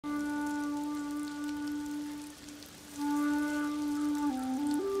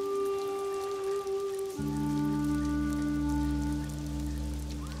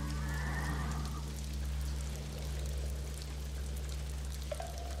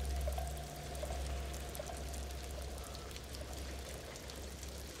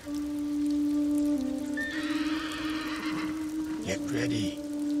ready.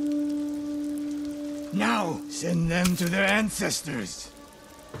 Now, send them to their ancestors.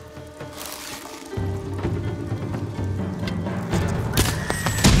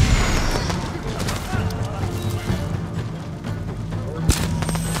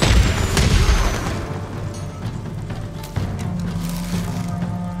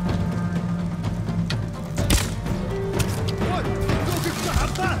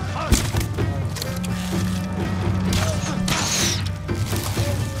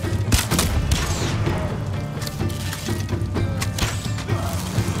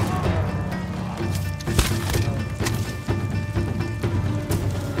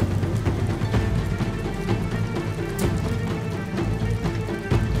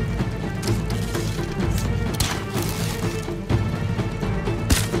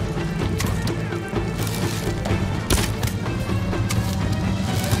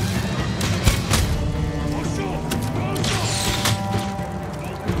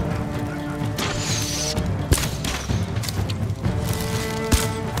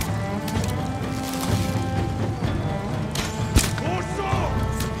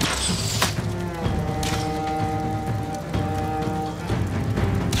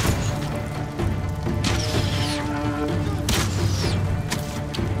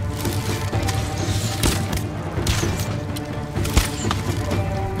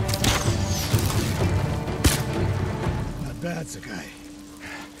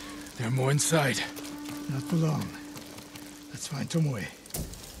 There are more inside. Not for long. Let's find Tomoe.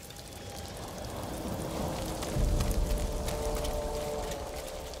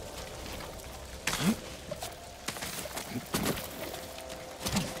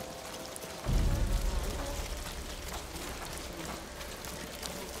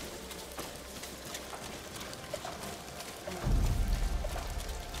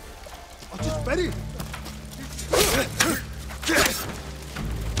 Ready?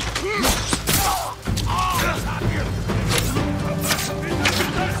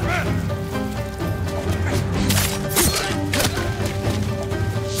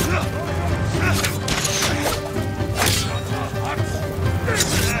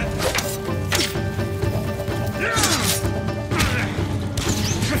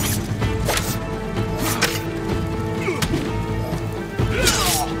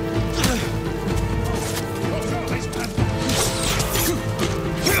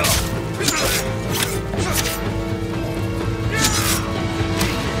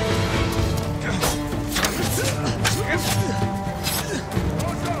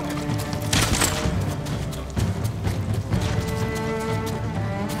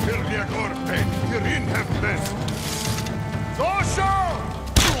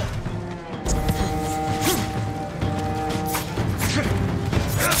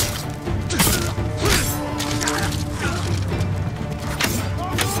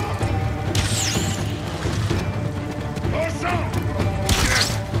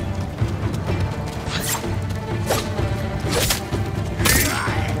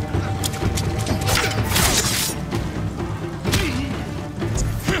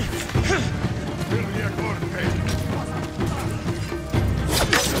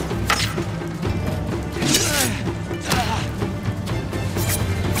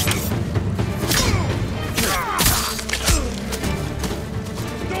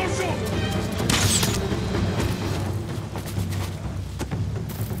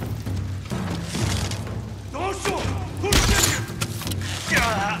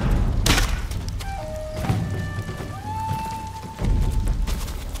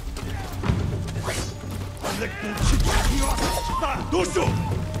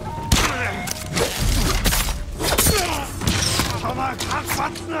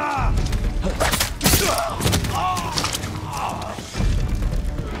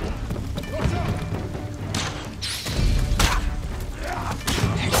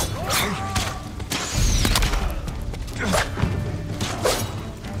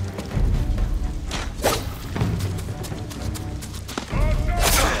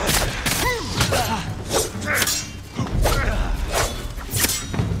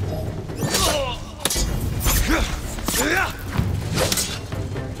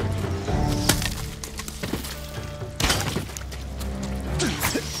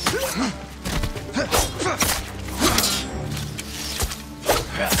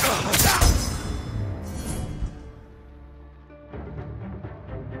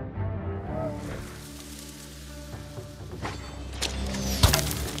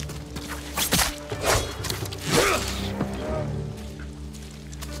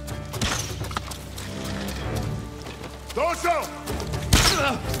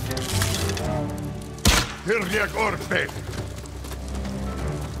 Hirja Korpe!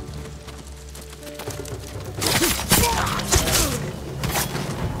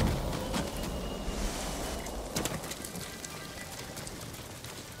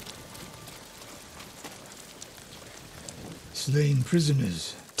 Slain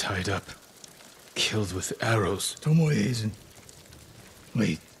prisoners. Tied up. Killed with arrows. Tomoe isn't...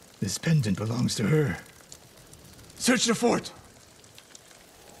 Wait, this pendant belongs to her. Search the fort!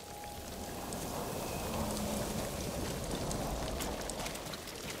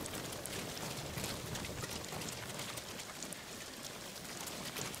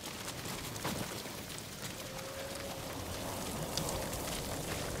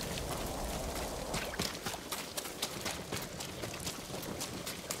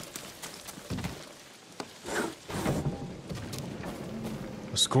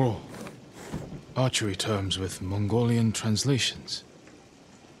 A scroll. Archery terms with Mongolian translations.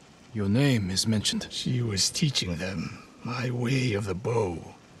 Your name is mentioned. She was teaching them my way of the bow.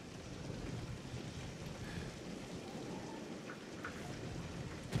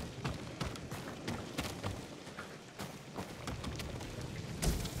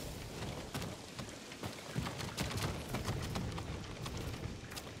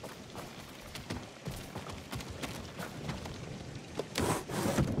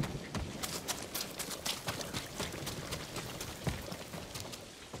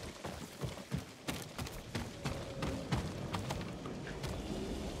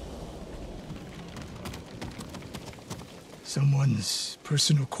 Someone's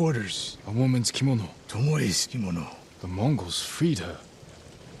personal quarters. A woman's kimono. Tomoe's kimono. The Mongols freed her.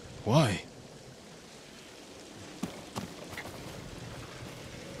 Why?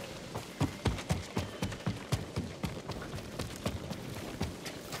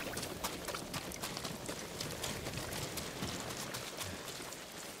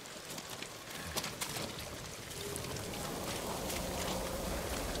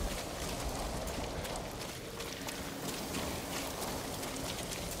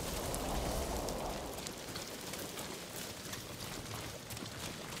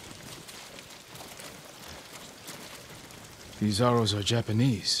 These arrows are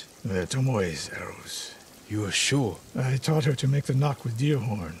Japanese. They're Tomoe's arrows. You are sure? I taught her to make the knock with deer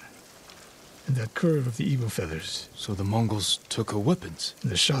horn. And that curve of the eagle feathers. So the Mongols took her weapons?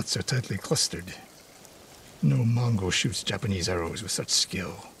 The shots are tightly clustered. No Mongol shoots Japanese arrows with such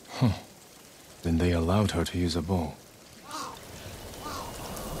skill. Huh. Then they allowed her to use a bow.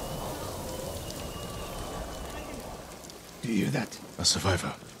 Do you hear that? A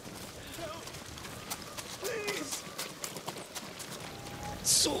survivor. Please!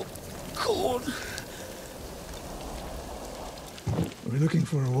 So cold. We're looking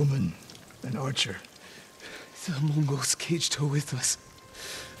for a woman, an archer. The Mongols caged her with us.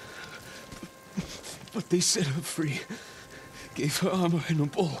 But they set her free. Gave her armor and a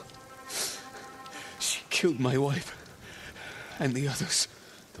bow. She killed my wife. And the others.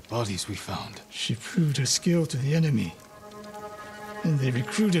 The bodies we found. She proved her skill to the enemy. And they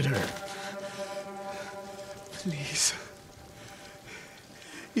recruited her. Please.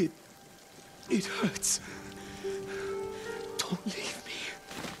 It hurts. Don't leave me.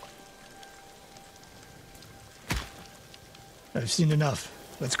 I've seen enough.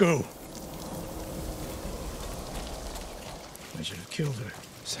 Let's go. I should have killed her.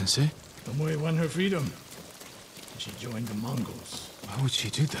 Sensei? Tomoe won her freedom. And she joined the Mongols. Why would she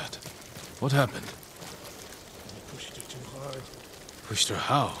do that? What happened? I pushed her too hard. Pushed her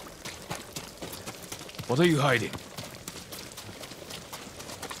how? What are you hiding?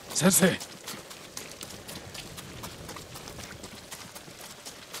 Sensei!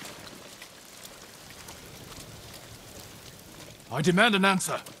 I demand an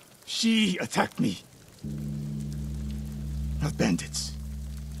answer. She attacked me. Not bandits.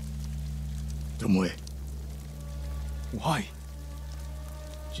 Tomoe. Why?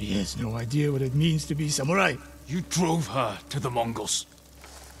 She has no idea what it means to be samurai. You drove her to the Mongols.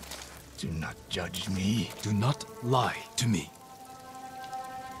 Do not judge me. Do not lie to me.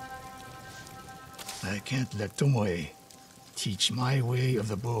 I can't let Tomoe teach my way of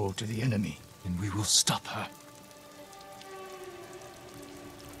the bow to the enemy. And we will stop her.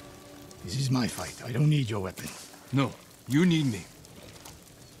 This is my fight. I don't need your weapon. No, you need me.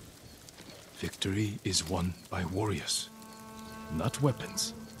 Victory is won by warriors, not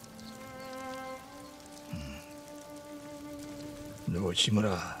weapons. Lord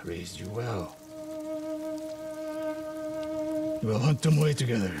Shimura raised you well. We'll hunt Tomoe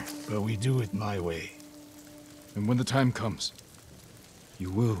together, but we do it my way. And when the time comes, you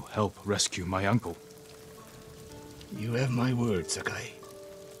will help rescue my uncle. You have my word, Sakai.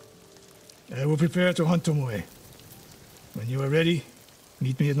 I will prepare to hunt Tomoe. When you are ready,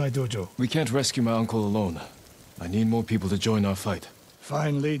 meet me at my dojo. We can't rescue my uncle alone. I need more people to join our fight.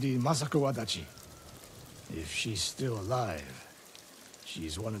 Fine lady Masako Wadachi. If she's still alive,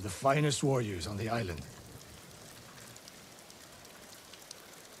 she's one of the finest warriors on the island.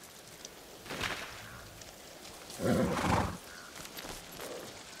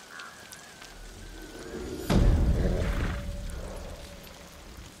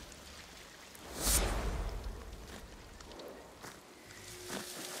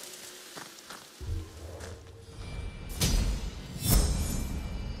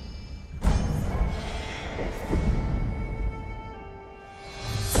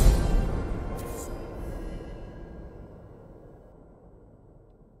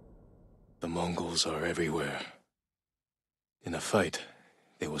 Mongols are everywhere. In a fight,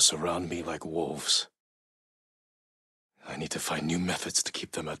 they will surround me like wolves. I need to find new methods to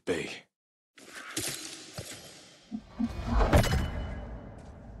keep them at bay.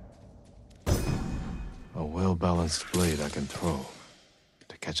 A well-balanced blade I can throw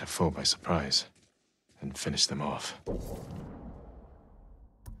to catch a foe by surprise and finish them off.